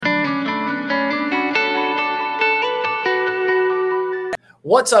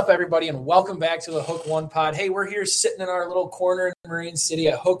What's up, everybody, and welcome back to the Hook One Pod. Hey, we're here sitting in our little corner in Marine City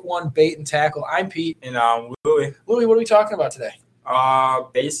at Hook One Bait and Tackle. I'm Pete. And I'm Louie. Louie, what are we talking about today?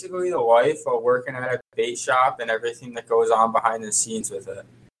 Basically the life of working at a bait shop and everything that goes on behind the scenes with it,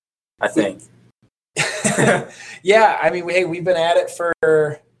 I think. Yeah, I mean, we've been at it for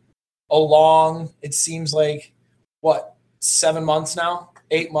a long, it seems like, 7 months now?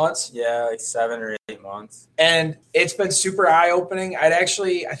 8 months? Yeah, like 7 or 8 months. And it's been super eye-opening. I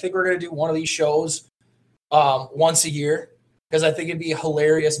think we're going to do one of these shows once a year because I think it'd be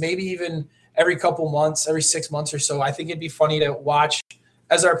hilarious. Maybe even every couple months, every 6 months or so. I think it'd be funny to watch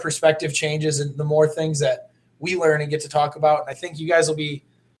as our perspective changes and the more things that we learn and get to talk about. And I think you guys will be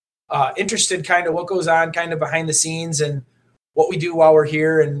interested kind of what goes on kind of behind the scenes and what we do while we're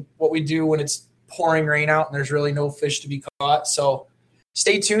here and what we do when it's pouring rain out and there's really no fish to be caught. So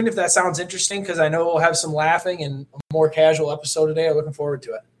stay tuned if that sounds interesting because I know we'll have some laughing and a more casual episode today. I'm looking forward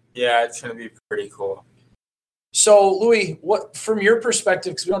to it. Yeah, it's going to be pretty cool. So, Louie, what from your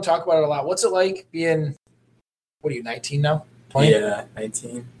perspective, because we don't talk about it a lot, what's it like being, 19 now? 20? Yeah,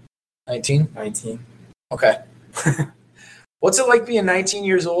 19. 19? 19. Okay. What's it like being 19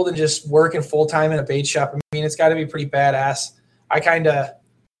 years old and just working full-time in a bait shop? I mean, it's got to be pretty badass. I kind of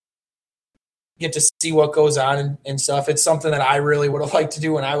get to see what goes on and stuff. It's something that I really would have liked to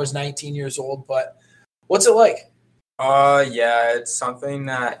do when I was 19 years old, but what's it like? Yeah, it's something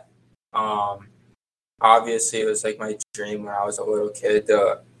that obviously it was like my dream when I was a little kid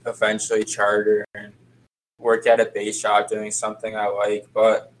to eventually charter and work at a bait shop doing something I like,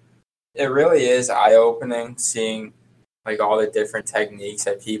 but it really is eye-opening seeing like all the different techniques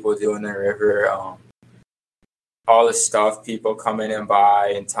that people do in the river, all the stuff people come in and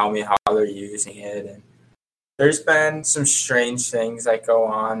buy and tell me how they're using it. And there's been some strange things that go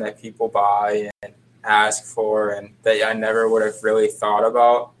on that people buy and ask for and that I never would have really thought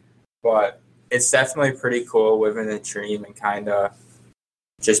about. But it's definitely pretty cool living the dream and kind of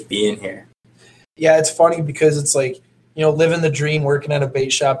just being here. Yeah, it's funny because it's like, living the dream working at a bait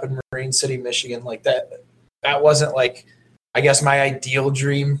shop in Marine City, Michigan, like that wasn't like, I guess, my ideal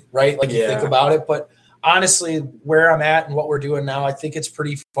dream, right? Like you think about it, but honestly, where I'm at and what we're doing now, I think it's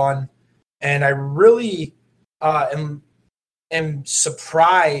pretty fun. And I really am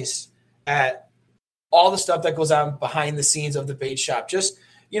surprised at all the stuff that goes on behind the scenes of the bait shop. Just,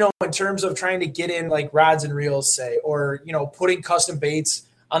 in terms of trying to get in like rods and reels, say, or, putting custom baits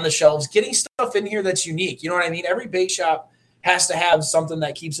on the shelves, getting stuff in here that's unique. You know what I mean? Every bait shop has to have something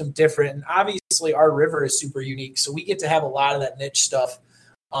that keeps them different. And obviously our river is super unique. So we get to have a lot of that niche stuff.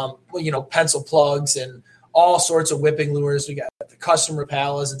 Pencil plugs and all sorts of whipping lures. We got the custom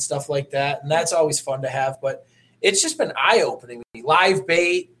Rapalas and stuff like that. And that's always fun to have, but it's just been eye-opening. Live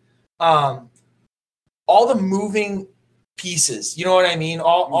bait, all the moving pieces, you know what I mean?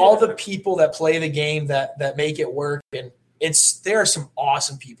 All the people that play the game that make it work. And there are some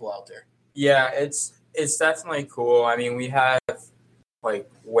awesome people out there. Yeah, it's definitely cool. I mean, we have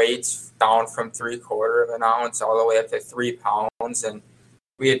like weights down from 3/4 of an ounce all the way up to 3 pounds. And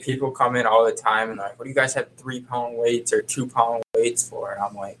we had people come in all the time and like, what do you guys have 3 pound weights or 2 pound weights for? And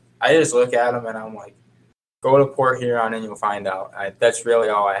I'm like, I just look at them and I'm like, go to Port Huron and you'll find out. That's really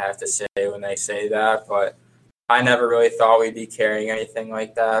all I have to say when they say that. But I never really thought we'd be carrying anything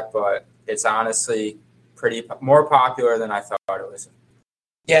like that. But it's honestly more popular than I thought it was.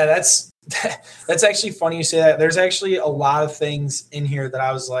 Yeah, that's actually funny you say that. There's actually a lot of things in here that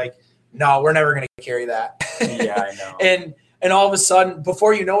I was like, no, we're never going to carry that. Yeah, I know. And all of a sudden,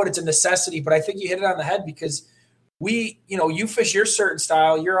 before you know it, it's a necessity. But I think you hit it on the head because you fish your certain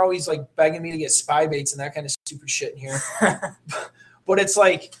style. You're always like begging me to get spy baits and that kind of stupid shit in here. But it's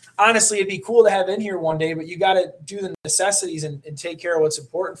like, honestly, it'd be cool to have in here one day, but you got to do the necessities and take care of what's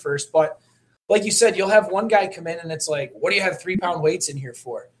important first. But like you said, you'll have one guy come in and it's like, what do you have 3 pound weights in here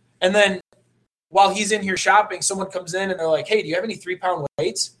for? And then while he's in here shopping, someone comes in and they're like, hey, do you have any 3 pound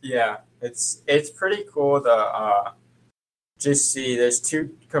weights? Yeah, it's pretty cool to just see there's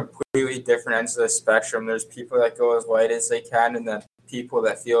two completely different ends of the spectrum. There's people that go as light as they can, and then people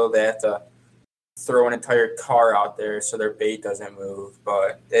that feel they have to throw an entire car out there so their bait doesn't move.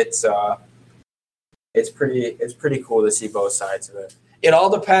 But it's pretty cool to see both sides of it. It all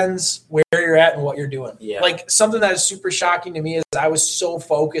depends where you're at and what you're doing. Yeah. Like something that is super shocking to me is I was so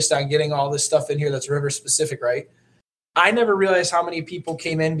focused on getting all this stuff in here that's river specific, right? I never realized how many people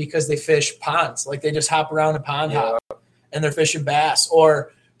came in because they fish ponds. Like they just hop around a pond hop and they're fishing bass,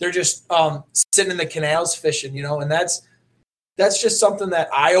 or they're just sitting in the canals fishing, and that's just something that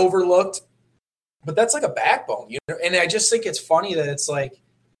I overlooked, but that's like a backbone, And I just think it's funny that it's like,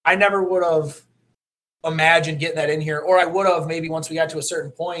 I never would have imagine getting that in here, or I would have maybe once we got to a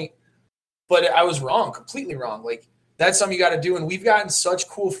certain point, but I was wrong, completely wrong. Like that's something you got to do. And we've gotten such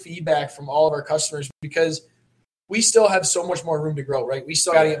cool feedback from all of our customers because we still have so much more room to grow, right? We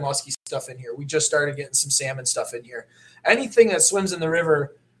still got to get musky stuff in here. We just started getting some salmon stuff in here. Anything that swims in the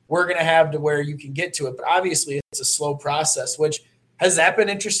river, we're going to have to where you can get to it. But obviously it's a slow process, which has that been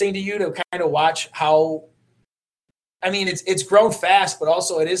interesting to you to kind of watch how, I mean, it's grown fast, but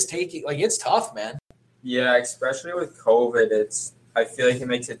also it is taking, like, it's tough, man. Yeah, especially with COVID, I feel like it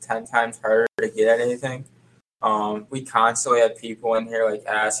makes it 10 times harder to get anything. We constantly have people in here like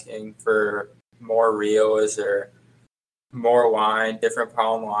asking for more reels or more line, different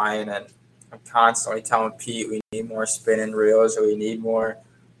pound line, and I'm constantly telling Pete we need more spinning reels or we need more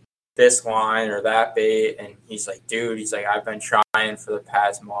this line or that bait, and he's like, dude, I've been trying for the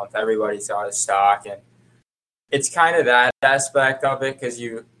past month. Everybody's out of stock, and it's kind of that aspect of it because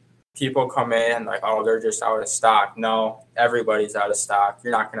people come in and like, oh, they're just out of stock. No, everybody's out of stock.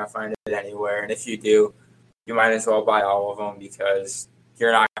 You're not going to find it anywhere, and if you do, you might as well buy all of them because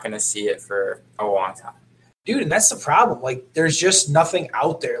you're not going to see it for a long time. Dude, and that's the problem. Like, there's just nothing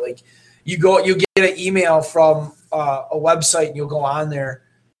out there. Like, you get an email from a website, and you'll go on there,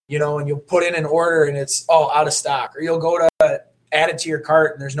 you know, and you'll put in an order, and it's out of stock. Or you'll go to add it to your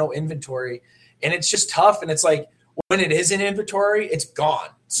cart, and there's no inventory. And it's just tough. And it's like, when it is in inventory, it's gone.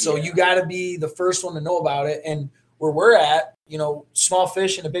 So you got to be the first one to know about it. And where we're at, you know, small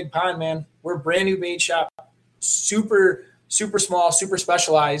fish in a big pond, man, we're a brand new bait shop, super, super small, super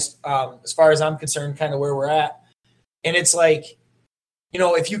specialized, as far as I'm concerned, kind of where we're at. And it's like, you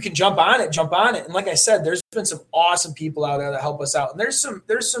know, if you can jump on it, jump on it. And like I said, there's been some awesome people out there that help us out. And there's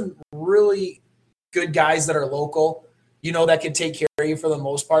some really good guys that are local, you know, that can take care of you for the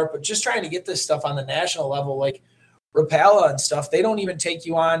most part. But just trying to get this stuff on the national level, like Rapala and stuff, they don't even take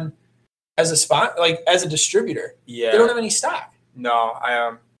you on as a spot, like as a distributor. Yeah. They don't have any stock. No,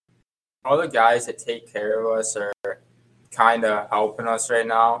 all the guys that take care of us are kind of helping us right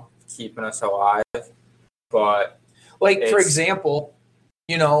now, keeping us alive. But like, for example,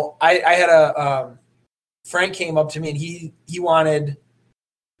 you know, I had Frank came up to me and he wanted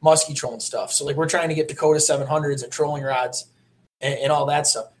musky trolling stuff. So like we're trying to get Dakota 700s and trolling rods and all that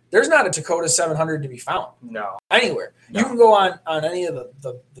stuff. There's not a Dakota 700 to be found. No. Anywhere. No. You can go on any of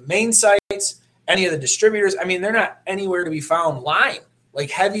the main sites, any of the distributors. I mean, they're not anywhere to be found. Line,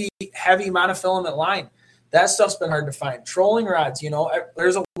 like heavy monofilament line. That stuff's been hard to find. Trolling rods, you know,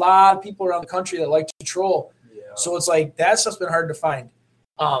 there's a lot of people around the country that like to troll. Yeah. So it's like that stuff's been hard to find.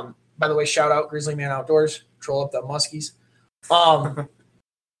 By the way, shout out Grizzly Man Outdoors. Troll up the muskies.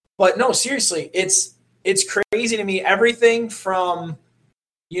 But no, seriously, it's crazy to me. Everything from,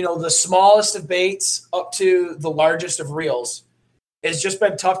 you know, the smallest of baits up to the largest of reels has just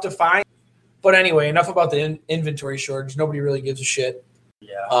been tough to find. But anyway, enough about the inventory shortage. Nobody really gives a shit.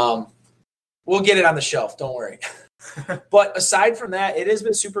 Yeah. We'll get it on the shelf. Don't worry. But aside from that, it has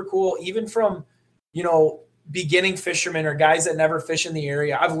been super cool. Even from, you know, beginning fishermen or guys that never fish in the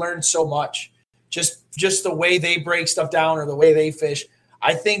area, I've learned so much. Just the way they break stuff down or the way they fish.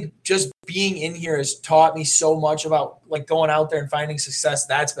 I think just being in here has taught me so much about like going out there and finding success.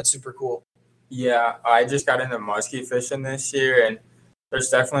 That's been super cool. Yeah, I just got into musky fishing this year, and there's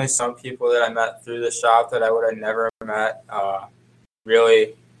definitely some people that I met through the shop that I would have never met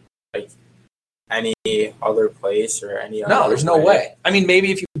really like any other place or any other. No, there's no way. I mean,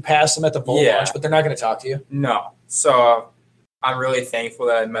 maybe if you pass them at the boat launch, but they're not going to talk to you. No. So I'm really thankful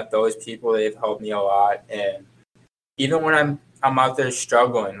that I met those people. They've helped me a lot. And even when I'm out there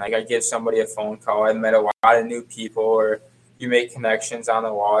struggling, like I give somebody a phone call, I met a lot of new people, or you make connections on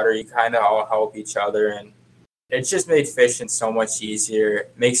the water. You kind of all help each other. And it's just made fishing so much easier.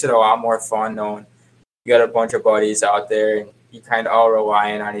 It makes it a lot more fun knowing you got a bunch of buddies out there and you kind of all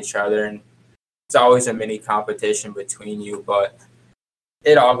relying on each other. And it's always a mini competition between you, but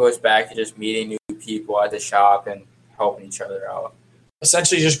it all goes back to just meeting new people at the shop and helping each other out.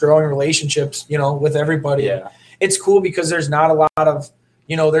 Essentially just growing relationships, you know, with everybody. Yeah. It's cool because there's not a lot of,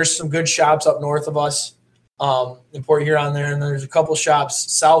 you know, there's some good shops up north of us, in Port Huron there, and there's a couple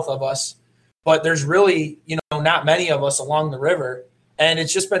shops south of us, but there's really, you know, not many of us along the river. And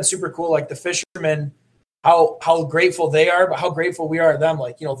it's just been super cool. Like the fishermen, how grateful they are, but how grateful we are to them.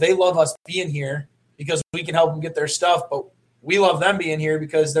 Like, you know, they love us being here because we can help them get their stuff, but we love them being here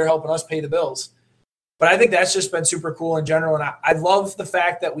because they're helping us pay the bills. But I think that's just been super cool in general. And I love the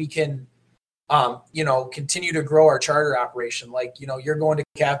fact that we can, you know, continue to grow our charter operation. Like, you know, you're going to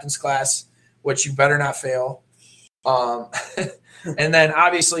captain's class, which you better not fail. And then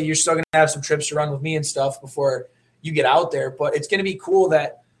obviously you're still going to have some trips to run with me and stuff before you get out there. But it's going to be cool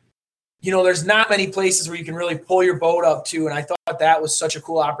that there's not many places where you can really pull your boat up to. And I thought that was such a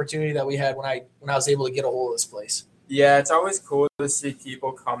cool opportunity that we had when I was able to get a hold of this place. Yeah, it's always cool to see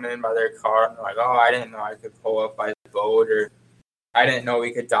people come in by their car and they're like, oh, I didn't know I could pull up by boat, or I didn't know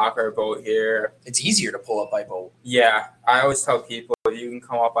we could dock our boat here. It's easier to pull up by boat. Yeah, I always tell people, if you can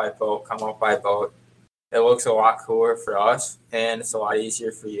come up by boat, come up by boat. It looks a lot cooler for us, and it's a lot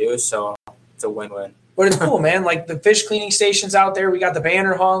easier for you, so it's a win-win. But it's cool, man. Like the fish cleaning stations out there, we got the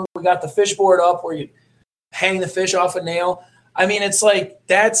banner hung, we got the fish board up where you hang the fish off a nail. I mean, it's like,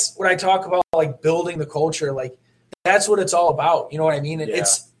 that's what I talk about, like building the culture. Like that's what it's all about. You know what I mean? Yeah.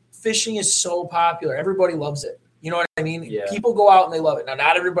 It's fishing is so popular. Everybody loves it. You know what I mean? Yeah. People go out and they love it. Now,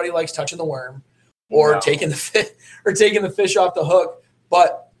 not everybody likes touching the worm or taking the fish off the hook,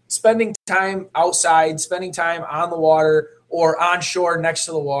 but spending time outside, spending time on the water or on shore next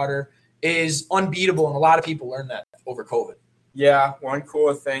to the water is unbeatable, and a lot of people learn that over COVID. Yeah, one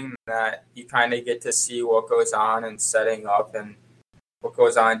cool thing that you kind of get to see what goes on in setting up and what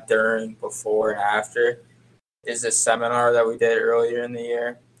goes on during, before, and after is a seminar that we did earlier in the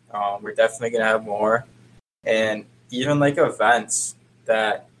year. We're definitely going to have more. And even like events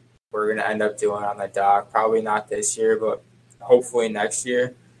that we're going to end up doing on the dock, probably not this year, but hopefully next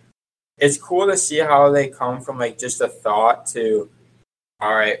year. It's cool to see how they come from like just a thought to,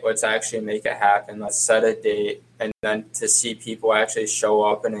 all right, let's actually make it happen. Let's set a date. And then to see people actually show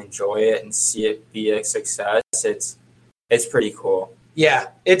up and enjoy it and see it be a success, it's pretty cool. Yeah,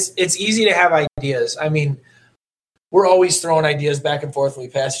 it's easy to have ideas. I mean, we're always throwing ideas back and forth when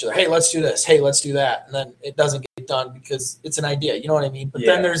we pass each other. Hey, let's do this. Hey, let's do that. And then it doesn't get done because it's an idea. You know what I mean? But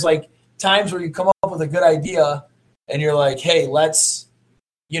then there's like times where you come up with a good idea and you're like, hey, let's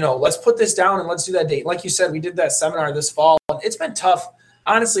put this down and let's do that date. Like you said, we did that seminar this fall. It's been tough.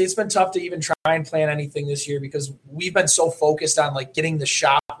 Honestly, it's been tough to even try and plan anything this year because we've been so focused on like getting the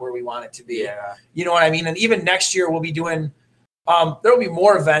shop where we want it to be. Yeah. You know what I mean? And even next year we'll be doing there will be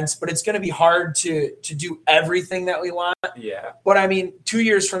more events, but it's going to be hard to do everything that we want. Yeah. But I mean, 2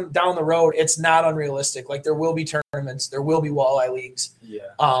 years from down the road, it's not unrealistic. Like there will be tournaments, there will be walleye leagues.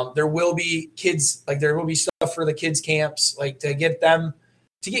 Yeah. There will be kids, like there will be stuff for the kids camps, like to get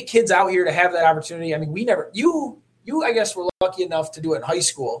kids out here to have that opportunity. I mean, you I guess were lucky enough to do it in high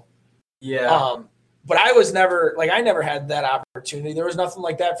school. Yeah. But I never had that opportunity. There was nothing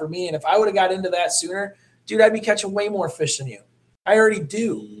like that for me. And if I would have got into that sooner, dude, I'd be catching way more fish than you. I already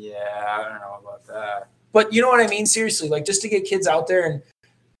do. Yeah, I don't know about that. But you know what I mean? Seriously, like just to get kids out there and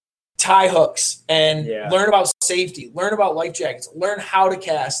tie hooks and learn about safety, learn about life jackets, learn how to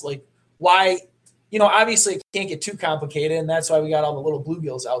cast, like why, obviously it can't get too complicated. And that's why we got all the little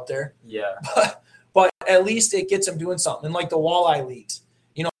bluegills out there. Yeah. But at least it gets them doing something. And like the walleye leagues,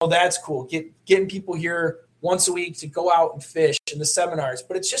 that's cool. Getting people here once a week to go out and fish and the seminars.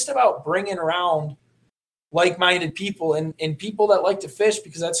 But it's just about bringing around like-minded people and people that like to fish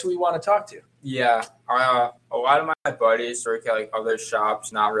because that's who we want to talk to. Yeah. A lot of my buddies work at like other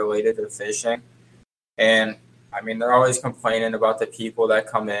shops not related to fishing. And I mean, they're always complaining about the people that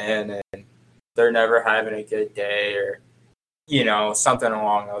come in and they're never having a good day or, something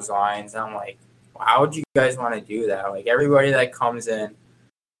along those lines. And I'm like, how would you guys want to do that? Like everybody that comes in,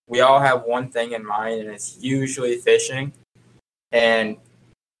 we all have one thing in mind and it's usually fishing. And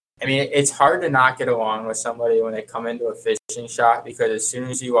I mean, it's hard to not get along with somebody when they come into a fishing shop because as soon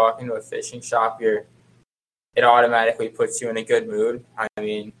as you walk into a fishing shop, it automatically puts you in a good mood. I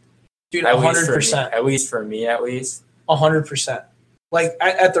mean, dude, 100%. At least for me, 100%. Like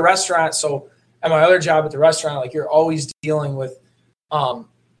at the restaurant. So at my other job at the restaurant, like you're always dealing with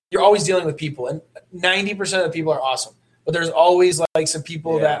people, and 90% of the people are awesome, but there's always like some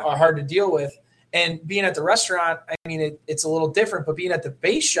people that are hard to deal with. And being at the restaurant, I mean, it's a little different, but being at the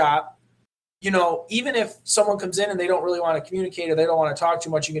base shop, even if someone comes in and they don't really want to communicate or they don't want to talk too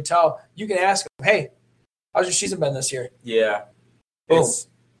much, you can ask them, hey, how's your season been this year? Yeah. Boom.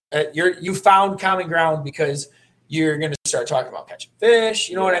 You found common ground because you're going to start talking about catching fish.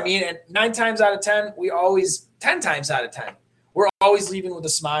 You know what I mean? And 10 times out of 10, we're always leaving with a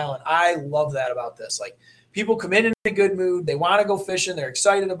smile. And I love that about this. Like people come in a good mood. They want to go fishing. They're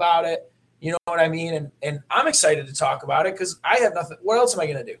excited about it. You know what I mean? And I'm excited to talk about it because I have nothing. What else am I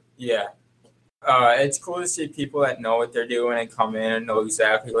going to do? Yeah. It's cool to see people that know what they're doing and come in and know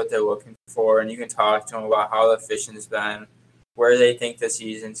exactly what they're looking for. And you can talk to them about how the fishing's been, where they think the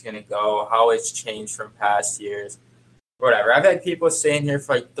season's going to go, how it's changed from past years, whatever. I've had people staying here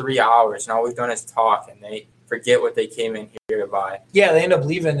for like 3 hours and all we've done is talk and they forget what they came in here to buy. Yeah, they end up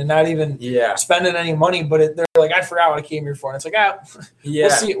leaving and not even spending any money, but they're like, I forgot what I came here for. And it's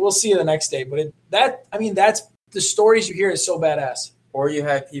like, we'll see you the next day. But that's the stories you hear is so badass. or you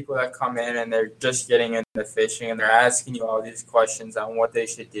have people that come in and they're just getting into fishing and they're asking you all these questions on what they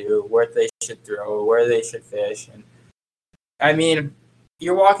should do, where they should throw, where they should fish. And I mean,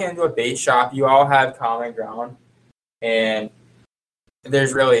 you're walking into a bait shop, you all have common ground, and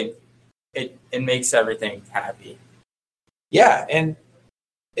there's really it makes everything happy. Yeah, and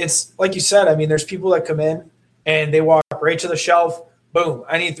it's like you said, I mean, there's people that come in and they walk right to the shelf. Boom,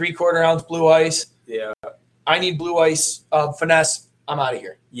 I need 3/4 ounce blue ice. Yeah. I need blue ice finesse. I'm out of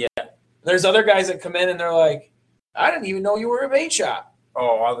here. Yeah. There's other guys that come in and they're like, I didn't even know you were a bait shop.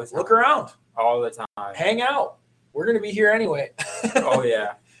 Oh, all the time. Look around. All the time. Hang out. We're going to be here anyway. Oh,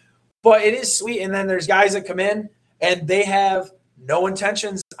 yeah. But it is sweet. And then there's guys that come in and they have no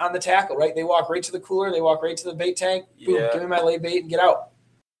intentions on the tackle, right? They walk right to the cooler. They walk right to the bait tank. Boom, Yeah. give me my lay bait and get out.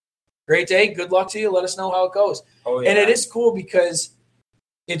 Great day. Good luck to you. Let us know how it goes. Oh, yeah. And it is cool because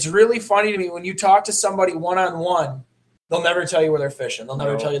it's really funny to me when you talk to somebody one-on-one, they'll never tell you where they're fishing. They'll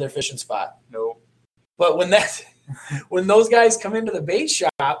never tell you their fishing spot. Nope. But when those guys come into the bait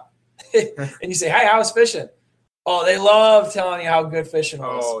shop and you say, hi, how's fishing? Oh, they love telling you how good fishing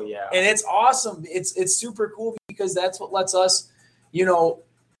was. Oh, yeah. And it's awesome. It's super cool because that's what lets us,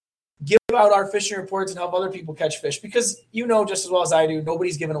 give out our fishing reports and help other people catch fish. Because just as well as I do,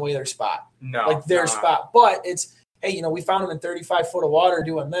 nobody's giving away their spot. No. Like their spot. But it's, hey, we found them in 35 foot of water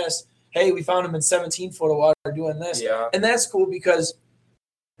doing this. Hey, we found them in 17 foot of water doing this. Yeah. And that's cool because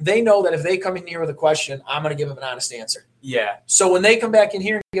they know that if they come in here with a question, I'm going to give them an honest answer. Yeah. So when they come back in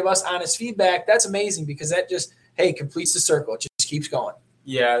here and give us honest feedback, that's amazing because that just, completes the circle. It just keeps going.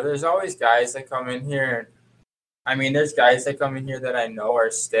 Yeah, there's always guys that come in here. And I mean, there's guys that come in here that I know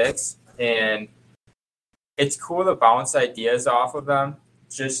are sticks. And it's cool to bounce ideas off of them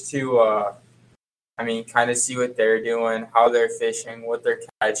just to, kind of see what they're doing, how they're fishing, what they're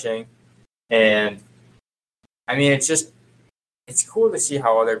catching. And, it's cool to see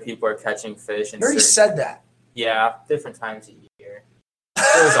how other people are catching fish. And you already said that. Yeah, different times a year.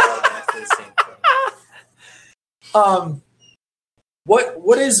 It was all after the same thing.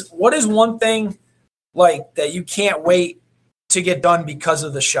 What is one thing like that you can't wait to get done because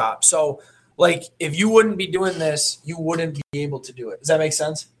of the shop? So like if you wouldn't be doing this, you wouldn't be able to do it. Does that make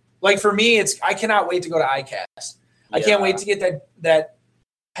sense? Like for me, I cannot wait to go to ICAST. I can't wait to get that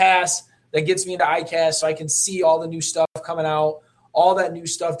pass that gets me into ICAST so I can see all the new stuff coming out, all that new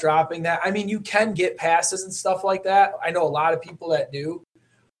stuff dropping. You can get passes and stuff like that. I know a lot of people that do.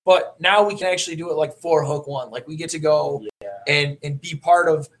 But now we can actually do it like for Hook One. Like we get to go and be part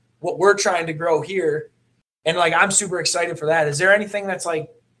of what we're trying to grow here. And like I'm super excited for that. Is there anything that's like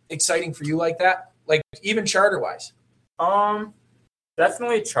exciting for you like that? Like even charter wise?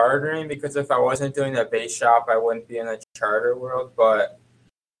 Definitely chartering, because if I wasn't doing the bait shop, I wouldn't be in the charter world. But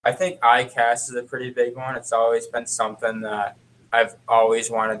I think ICAST is a pretty big one. It's always been something that I've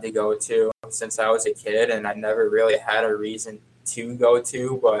always wanted to go to since I was a kid, and I never really had a reason to go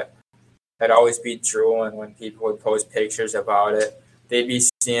to, but I'd always be drooling when people would post pictures about it. They'd be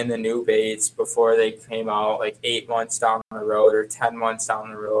seeing the new baits before they came out, like 8 months down the road or 10 months down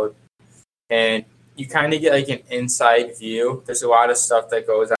the road. And you kind of get like an inside view. There's a lot of stuff that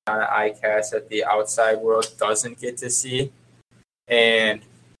goes on at ICAST that the outside world doesn't get to see. And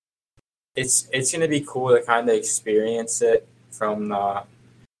it's going to be cool to kind of experience it from a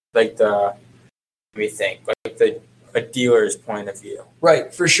dealer's point of view.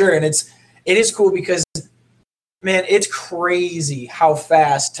 Right, for sure. And it is cool because, man, it's crazy how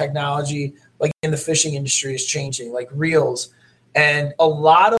fast technology, like in the fishing industry, is changing, like reels. And a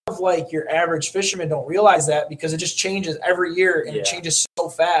lot of like your average fishermen don't realize that because it just changes every year and it changes so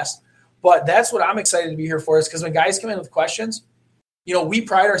fast. But that's what I'm excited to be here for, is because when guys come in with questions, we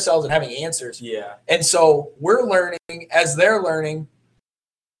pride ourselves in having answers. Yeah. And so we're learning as they're learning,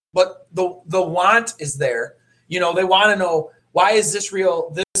 but the want is there. They want to know, why is this reel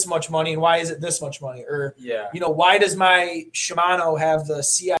this much money and why is it this much money? Or, why does my Shimano have the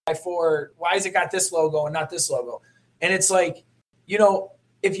CI4? Why has it got this logo and not this logo? And it's like,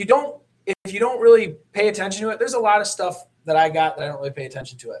 if you don't really pay attention to it, there's a lot of stuff that I got that I don't really pay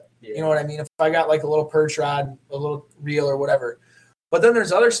attention to it. Yeah. You know what I mean? If I got like a little perch rod, a little reel or whatever, but then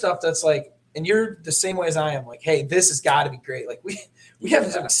there's other stuff that's like, and you're the same way as I am, like, hey, this has got to be great. Like we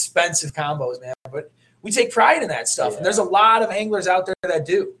have some expensive combos, man, but we take pride in that stuff. Yeah. And there's a lot of anglers out there that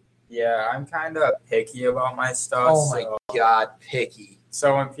do. Yeah, I'm kind of picky about my stuff. Oh, my God, picky.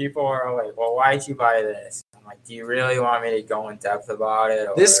 So when people are like, well, why'd you buy this? I'm like, do you really want me to go in depth about it?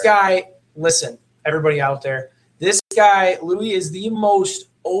 Or? This guy, listen, everybody out there, this guy, Louis, is the most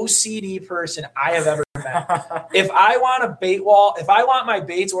OCD person I have ever met. If I want a bait wall, if I want my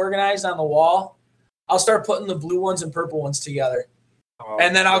baits organized on the wall, I'll start putting the blue ones and purple ones together.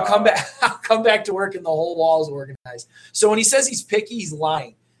 and then I'll come back. I'll come back to work, and the whole wall is organized. So when he says he's picky, he's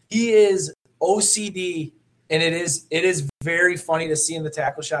lying. He is OCD, and it is very funny to see in the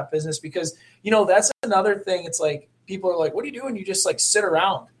tackle shop business because that's another thing. It's like people are like, "What do you do?" And you just like sit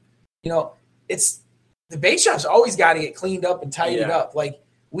around. It's the bait shop's always got to get cleaned up and tidied up. Like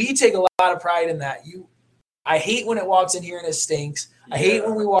we take a lot of pride in that. I hate when it walks in here and it stinks. I hate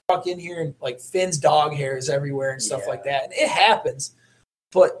when we walk in here and like Finn's dog hair is everywhere and stuff like that. And it happens.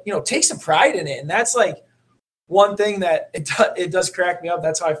 But, take some pride in it. And that's like one thing that it does crack me up.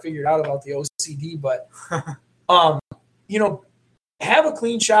 That's how I figured out about the OCD. But, have a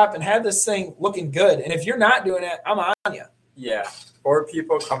clean shop and have this thing looking good. And if you're not doing it, I'm on you. Yeah. Or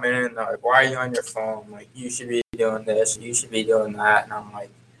people come in and they're like, why are you on your phone? Like, you should be doing this. You should be doing that. And I'm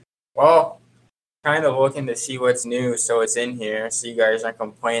like, well, kind of looking to see what's new, so it's in here, so you guys aren't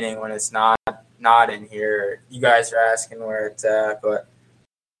complaining when it's not in here. You guys are asking where it's at, but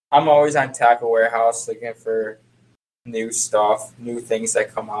I'm always on Tackle Warehouse looking for new stuff, new things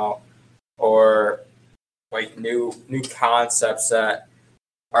that come out, or like new concepts that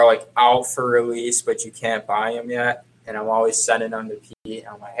are like out for release, but you can't buy them yet. And I'm always sending them to Pete.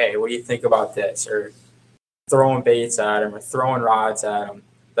 I'm like, hey, what do you think about this? Or throwing baits at him, or throwing rods at him,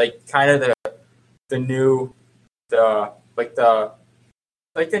 like kind of the new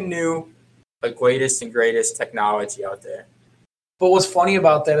latest and greatest technology out there. But what's funny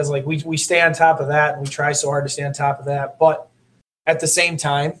about that is like we stay on top of that and we try so hard to stay on top of that. But at the same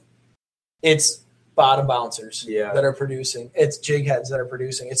time, it's bottom bouncers that are producing. It's jig heads that are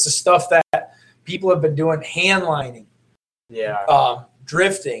producing. It's the stuff that people have been doing, hand lining,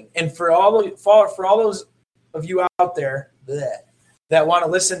 drifting. And for all those of you out there that want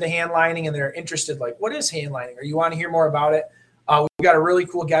to listen to hand lining and they're interested, like, what is hand lining? Or you want to hear more about it? We've got a really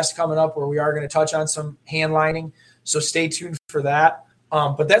cool guest coming up where we are going to touch on some hand lining. So stay tuned for that.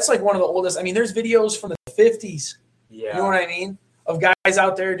 But that's like one of the oldest. I mean, there's videos from the 50s. Yeah. You know what I mean? Of guys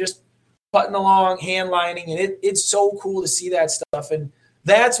out there just putting along, hand lining. And it's so cool to see that stuff. And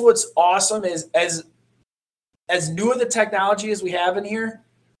that's what's awesome is as new of the technology as we have in here,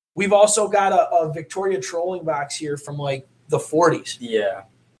 we've also got a Victoria trolling box here from like the 40s. Yeah.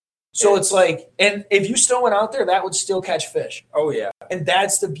 So it's like, and if you still went out there, that would still catch fish. Oh, yeah. And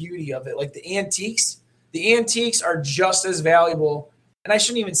that's the beauty of it. Like the antiques are just as valuable. And I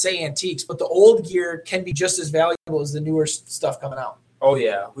shouldn't even say antiques, but the old gear can be just as valuable as the newer stuff coming out. Oh,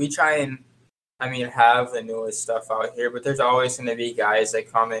 yeah. We try and, have the newest stuff out here, but there's always going to be guys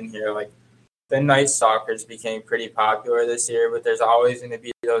that come in here. Like the Night Stalkers became pretty popular this year, but there's always going to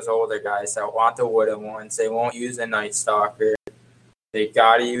be those older guys that want the wooden ones. They won't use a Night Stalker. They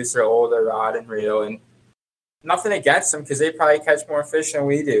got to use their older rod and reel, and nothing against them because they probably catch more fish than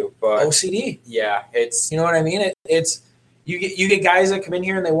we do. But OCD. Yeah, it's, you know what I mean? It's you get guys that come in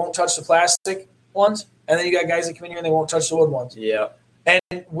here and they won't touch the plastic ones, and then you got guys that come in here and they won't touch the wood ones. Yeah. And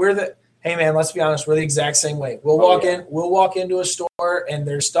hey man, let's be honest, we're the exact same way. We'll walk into a store and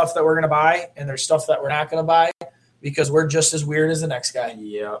there's stuff that we're gonna buy and there's stuff that we're not gonna buy because we're just as weird as the next guy.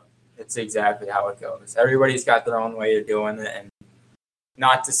 Yeah. It's exactly how it goes. Everybody's got their own way of doing it, and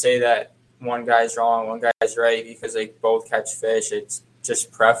not to say that one guy's wrong, one guy's right, because they both catch fish. It's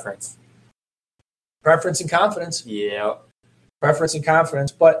just preference. Preference and confidence. Yeah. Preference and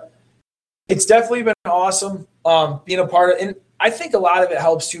confidence. But it's definitely been awesome being a part of it. And I think a lot of it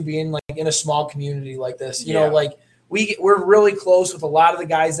helps too being like in a small community like this. You know, like we're really close with a lot of the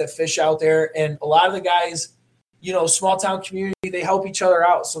guys that fish out there, and a lot of the guys, small town community, they help each other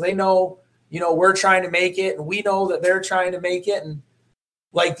out. So they know, we're trying to make it and we know that they're trying to make it. And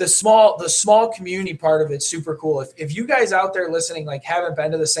like the small community part of it's super cool. If you guys out there listening, like haven't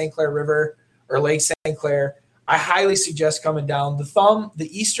been to the St. Clair River or Lake St. Clair, I highly suggest coming down. The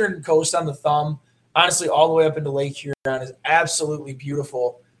eastern coast on the Thumb, honestly, all the way up into Lake Huron is absolutely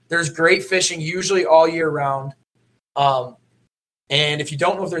beautiful. There's great fishing usually all year round. And if you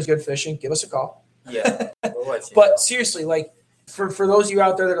don't know if there's good fishing, give us a call. Yeah. But seriously, like for those of you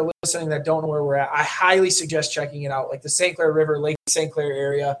out there that are listening that don't know where we're at, I highly suggest checking it out. Like the St. Clair River, Lake St. Clair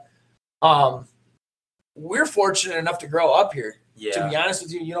area. We're fortunate enough to grow up here. Yeah. To be honest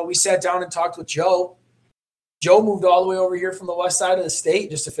with you, we sat down and talked with Joe. Joe moved all the way over here from the west side of the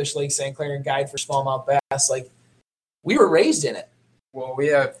state just to fish Lake St. Clair and guide for smallmouth bass. Like, we were raised in it. Well, we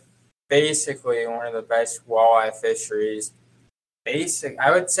have basically one of the best walleye fisheries,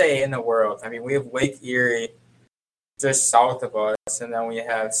 I would say, in the world. I mean, we have Lake Erie just south of us, and then we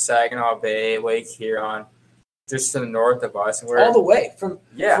have Saginaw Bay, Lake Huron, just to the north of us. And we're all the way from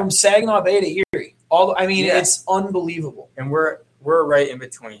Saginaw Bay to Erie. It's unbelievable. And we're right in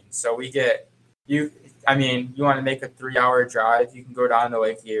between. So we get I mean, you want to make a 3-hour drive, you can go down to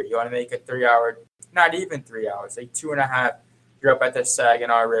Lake Erie. You want to make a 3-hour, not even 3 hours, like 2.5. You're up at the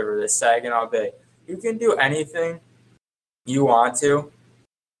Saginaw River, the Saginaw Bay. You can do anything you want to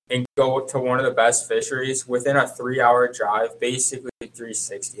and go to one of the best fisheries within a 3-hour drive, basically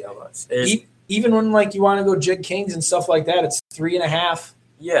 360 of us. Even when like you want to go jig kings and stuff like that, it's 3.5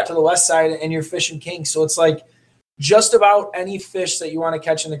 to the west side, and you're fishing king. So it's like just about any fish that you want to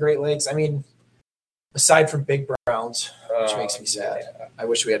catch in the Great Lakes. I mean, aside from big browns, which makes me sad. Yeah. I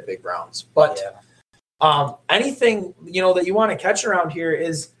wish we had big browns, but anything that you want to catch around here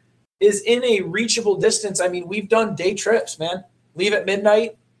is in a reachable distance. I mean, we've done day trips, man. Leave at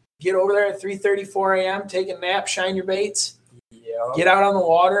midnight, get over there at 3:30, 4 a.m., take a nap, shine your baits, get out on the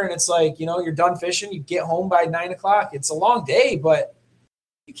water, and it's like, you're done fishing. You get home by 9 o'clock. It's a long day, but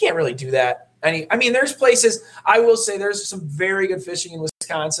you can't really do that. I mean, there's places, I will say there's some very good fishing in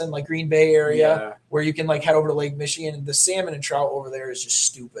Wisconsin, like Green Bay area, where you can like head over to Lake Michigan, and the salmon and trout over there is just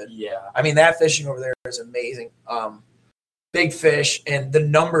stupid. Yeah. I mean, that fishing over there is amazing. Big fish, and the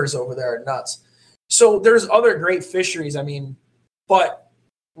numbers over there are nuts. So there's other great fisheries. I mean, but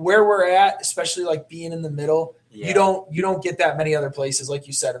where we're at, especially like being in the middle, you don't get that many other places, like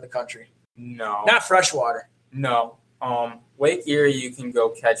you said, in the country. No. Not freshwater. No. Lake Erie, you can go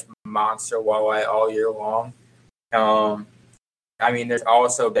catch monster walleye all year long. I mean, there's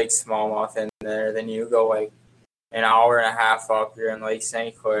also big smallmouth in there. Then you go like an hour and a half up, you're in Lake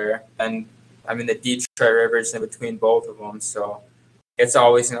St. Clair. And I mean, the Detroit River's in between both of them. So it's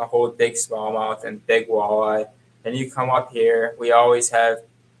always going to hold big smallmouth and big walleye. Then you come up here, we always have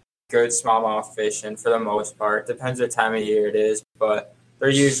good smallmouth fishing for the most part. Depends what time of year it is, but they're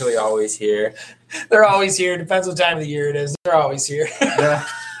usually always here. They're always here. Depends what time of the year it is. They're always here.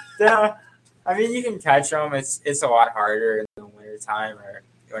 Yeah. I mean, you can catch them. It's a lot harder in the wintertime or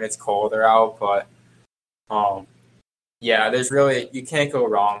when it's colder out, but you can't go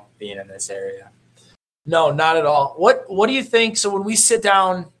wrong being in this area. No, not at all. What do you think? So when we sit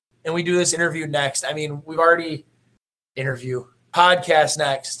down and we do this interview next, I mean, we've already podcast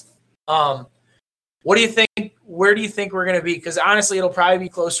next. What do you think? Where do you think we're going to be? Because honestly, it'll probably be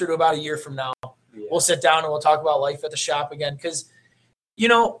closer to about a year from now. Yeah. We'll sit down and we'll talk about life at the shop again. Because,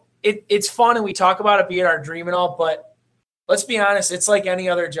 it's fun and we talk about it being our dream and all, but let's be honest, it's like any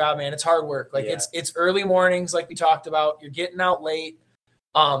other job, man. It's hard work. Like it's early mornings, like we talked about. You're getting out late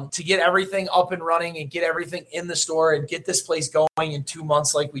to get everything up and running and get everything in the store and get this place going in 2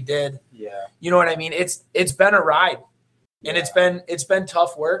 months like we did. Yeah. You know what I mean? It's been a ride and it's been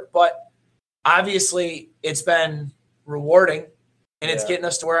tough work, but obviously it's been rewarding and it's getting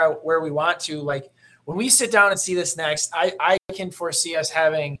us to where we want to. Like when we sit down and see this next, I can foresee us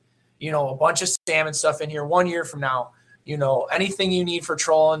having, a bunch of salmon stuff in here 1 year from now, anything you need for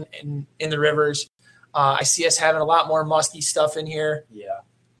trolling in the rivers. I see us having a lot more musky stuff in here. Yeah.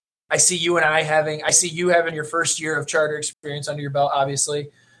 I see you having your first year of charter experience under your belt, obviously.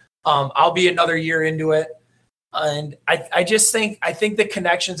 I'll be another year into it. And I think the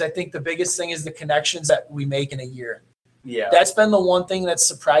connections, I think the biggest thing is the connections that we make in a year. Yeah. That's been the one thing that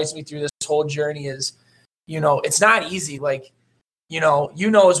surprised me through this whole journey is, it's not easy. Like,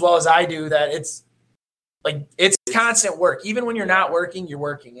 as well as I do that it's constant work. Even when you're not working, you're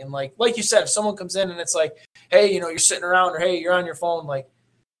working. And like you said, if someone comes in and it's like, hey, you're sitting around or hey, you're on your phone, like,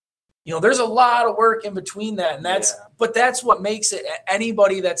 there's a lot of work in between that. And but that's what makes it.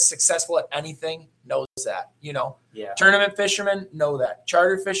 Anybody that's successful at anything knows that, Tournament fishermen know that.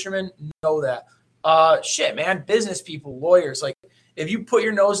 Charter fishermen know that. Shit, man, business people, lawyers, like if you put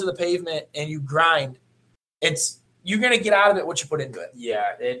your nose to the pavement and you grind, you're going to get out of it what you put into it.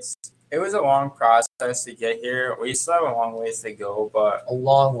 Yeah. It was a long process to get here. We still have a long ways to go, but a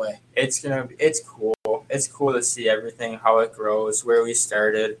long way. It's cool. It's cool to see everything, how it grows, where we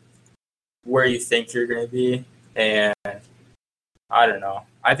started, where you think you're going to be. And I don't know.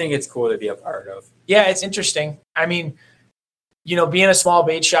 I think it's cool to be a part of. Yeah, it's interesting. I mean, being a small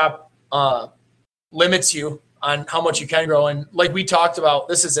bait shop limits you on how much you can grow. And like we talked about,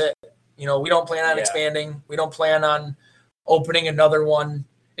 this is it. We don't plan on expanding. We don't plan on opening another one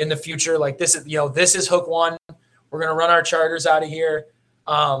in the future. Like this is hook one. We're going to run our charters out of here.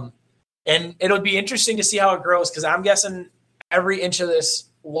 And it'll be interesting to see how it grows. Cause I'm guessing every inch of this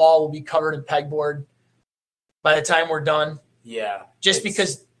wall will be covered in pegboard by the time we're done. Yeah. Just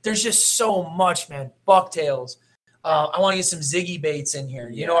because there's just so much, man. Bucktails. I want to get some Ziggy baits in here.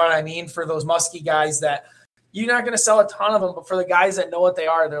 You know what I mean? For those musky guys that you're not going to sell a ton of them, but for the guys that know what they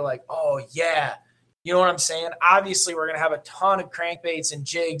are, they're like, oh yeah. You know what I'm saying? Obviously, we're going to have a ton of crankbaits and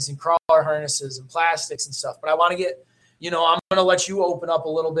jigs and crawler harnesses and plastics and stuff. But I want to get I'm going to let you open up a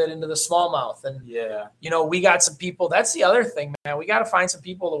little bit into the smallmouth. And, we got some people. That's the other thing, man. We got to find some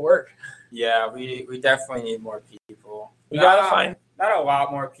people to work. Yeah, we definitely need more people. We got to find not a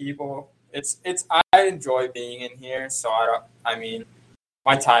lot more people. I enjoy being in here, so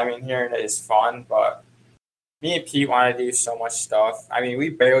my time in here is fun, but me and Pete want to do so much stuff. I mean, we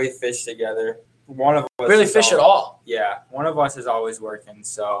barely fish together. One of us really fish at all. Yeah, one of us is always working.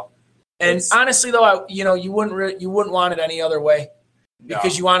 So, and honestly, though, you wouldn't want it any other way,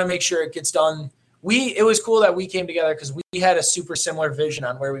 because you want to make sure it gets done. It was cool that we came together because we had a super similar vision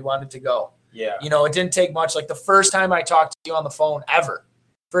on where we wanted to go. Yeah, it didn't take much. Like the first time I talked to you on the phone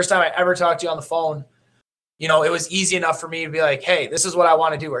first time I ever talked to you on the phone, it was easy enough for me to be like, hey, this is what I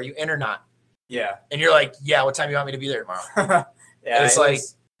want to do. Are you in or not? Yeah. And you're like, yeah, what time do you want me to be there tomorrow? Yeah, it's like,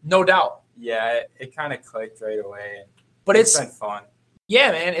 no doubt. Yeah, it kind of clicked right away. But it's been fun.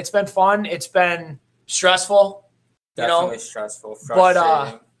 Yeah, man, it's been fun. It's been stressful. Definitely stressful.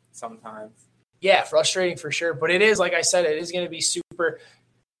 Frustrating sometimes. Yeah, frustrating for sure. But it is, like I said, it is going to be super,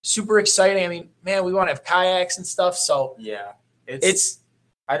 super exciting. I mean, man, we want to have kayaks and stuff. So yeah,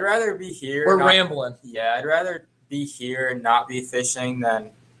 I'd rather be here. We're rambling. Yeah, I'd rather be here and not be fishing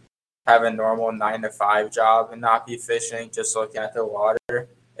than have a normal 9-to-5 job and not be fishing, just looking at the water.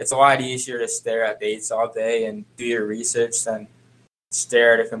 It's a lot easier to stare at baits all day and do your research than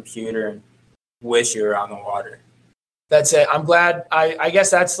stare at a computer and wish you were on the water. That's it. I'm glad. I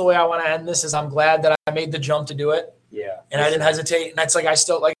guess that's the way I want to end this. Is I'm glad that I made the jump to do it. Yeah. And I didn't hesitate. And that's like I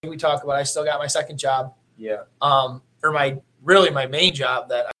still, like we talked about, I still got my second job. Yeah. Or my main job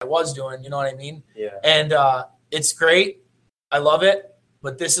that I was doing. You know what I mean? Yeah. And it's great. I love it.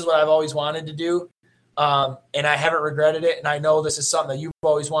 But this is what I've always wanted to do. And I haven't regretted it. And I know this is something that you've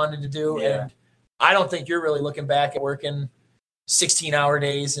always wanted to do. Yeah. And I don't think you're really looking back at working 16-hour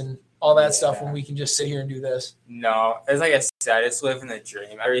days and all that stuff when we can just sit here and do this. No, as like I said, it's living the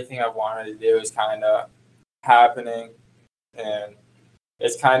dream. Everything I've wanted to do is kind of happening, and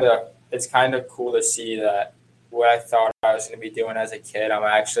it's kind of cool to see that what I thought I was going to be doing as a kid, I'm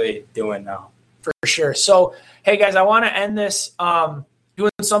actually doing now. For sure. So, hey guys, I want to end this doing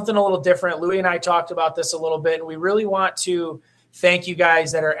something a little different. Louis and I talked about this a little bit, and we really want to thank you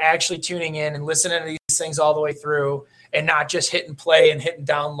guys that are actually tuning in and listening to these things all the way through, and not just hitting play and hitting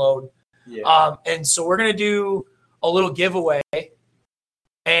download. Yeah. And so we're going to do a little giveaway,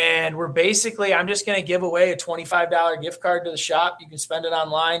 and I'm just going to give away a $25 gift card to the shop. You can spend it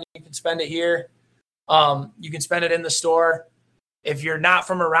online. You can spend it here. You can spend it in the store. If you're not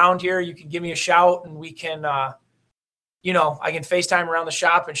from around here, you can give me a shout, and we can, I can FaceTime around the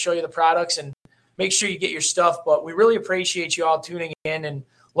shop and show you the products and make sure you get your stuff. But we really appreciate you all tuning in and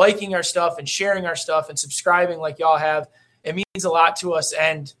liking our stuff and sharing our stuff and subscribing like y'all have. It means a lot to us.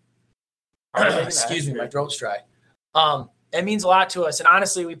 And excuse me, my throat's dry. It means a lot to us. And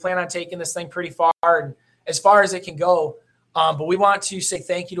honestly, we plan on taking this thing pretty far and as far as it can go. But we want to say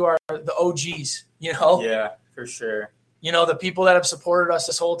thank you to the OGs, Yeah, for sure. The people that have supported us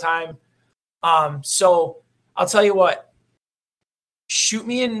this whole time. So I'll tell you what, shoot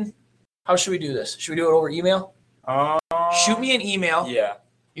me in. How should we do this? Should we do it over email? Shoot me an email. Yeah.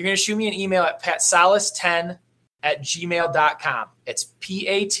 You're going to shoot me an email at patsalis10@gmail.com. It's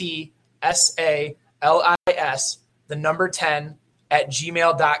PATSALIS, the number 10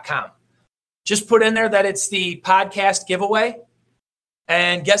 @gmail.com. Just put in there that it's the podcast giveaway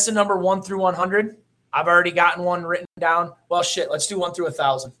and guess the number 1 through 100. I've already gotten one written down. Well, shit, let's do 1 through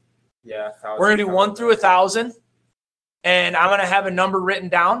 1,000. Yeah. We're going to do 1 through 1,000, and I'm going to have a number written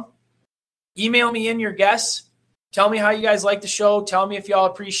down. Email me in your guess. Tell me how you guys like the show. Tell me if y'all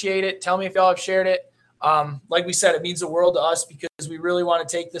appreciate it. Tell me if y'all have shared it. Like we said, it means the world to us because we really want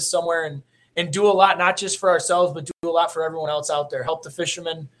to take this somewhere and do a lot, not just for ourselves, but do a lot for everyone else out there. Help the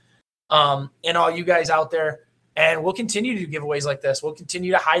fishermen and all you guys out there. And we'll continue to do giveaways like this. We'll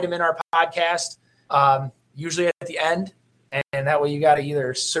continue to hide them in our podcast, usually at the end. And that way you got to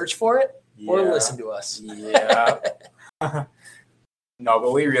either search for it or listen to us. Yeah. No,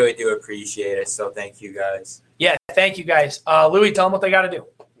 but we really do appreciate it. So thank you guys. Yeah, thank you guys. Louis, tell them what they got to do.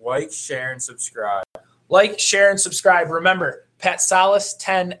 Like, share, and subscribe. Like, share, and subscribe. Remember,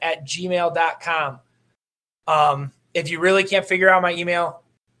 patsalis10@gmail.com. If you really can't figure out my email,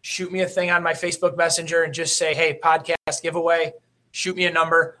 shoot me a thing on my Facebook Messenger and just say, hey, podcast giveaway. Shoot me a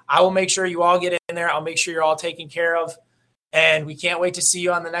number. I will make sure you all get in there. I'll make sure you're all taken care of. And we can't wait to see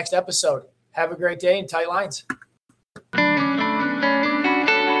you on the next episode. Have a great day and tight lines.